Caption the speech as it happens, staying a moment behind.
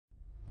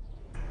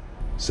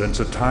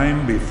Since a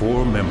time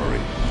before memory,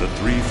 the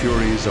three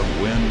furies of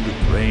wind,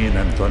 rain,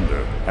 and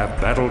thunder have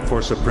battled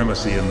for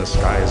supremacy in the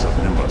skies of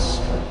Nimbus.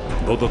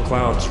 Though the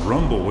clouds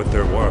rumble with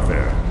their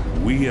warfare,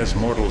 we as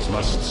mortals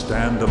must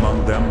stand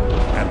among them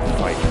and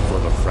fight for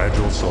the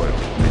fragile soil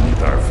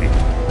beneath our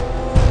feet.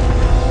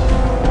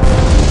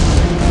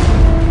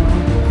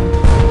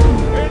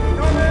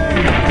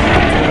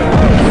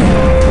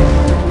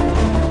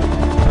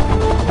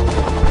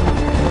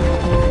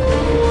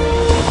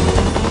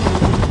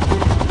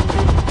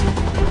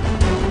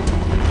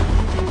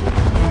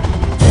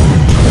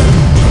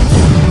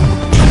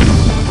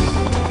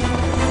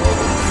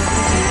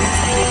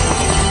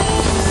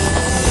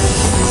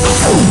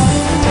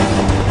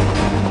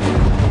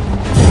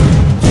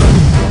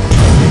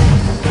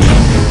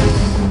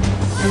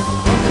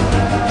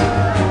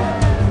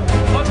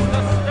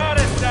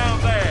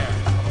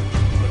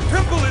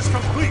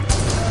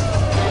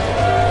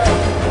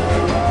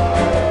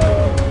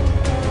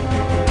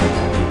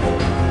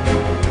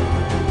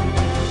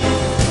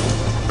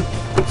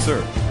 Sir,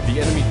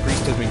 the enemy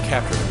priest has been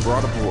captured and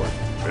brought aboard.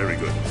 Very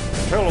good.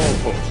 Tell all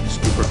posts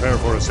to prepare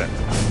for ascent.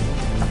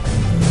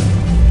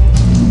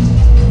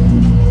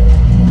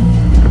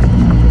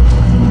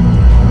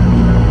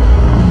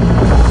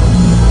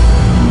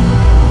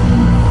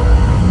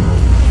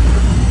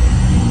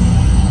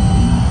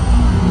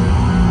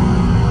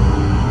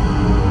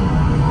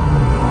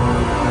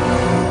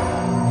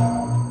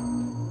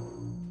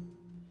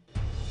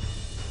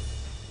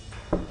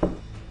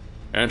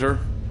 Enter.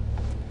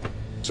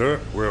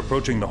 Sir, we're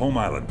approaching the home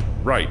island.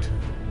 Right.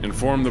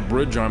 Inform the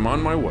bridge I'm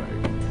on my way.